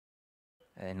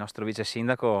Il nostro vice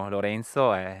sindaco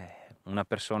Lorenzo è una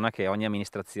persona che ogni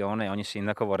amministrazione, ogni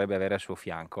sindaco vorrebbe avere al suo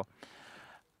fianco.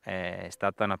 È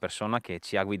stata una persona che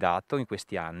ci ha guidato in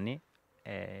questi anni,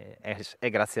 è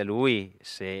grazie a lui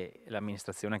se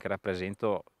l'amministrazione che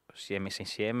rappresento si è messa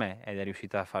insieme ed è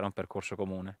riuscita a fare un percorso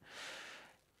comune.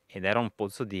 Ed era un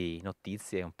pozzo di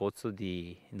notizie, un pozzo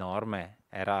di norme,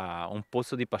 era un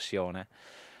pozzo di passione.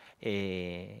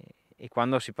 E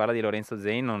quando si parla di Lorenzo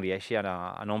Zain non riesci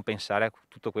a non pensare a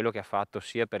tutto quello che ha fatto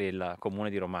sia per il comune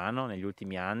di Romano negli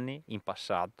ultimi anni, in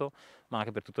passato, ma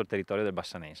anche per tutto il territorio del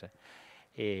Bassanese.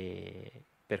 E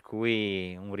per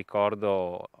cui un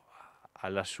ricordo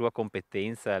alla sua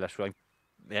competenza, al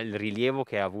rilievo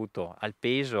che ha avuto, al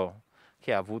peso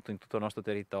che ha avuto in tutto il nostro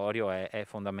territorio è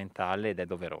fondamentale ed è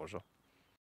doveroso.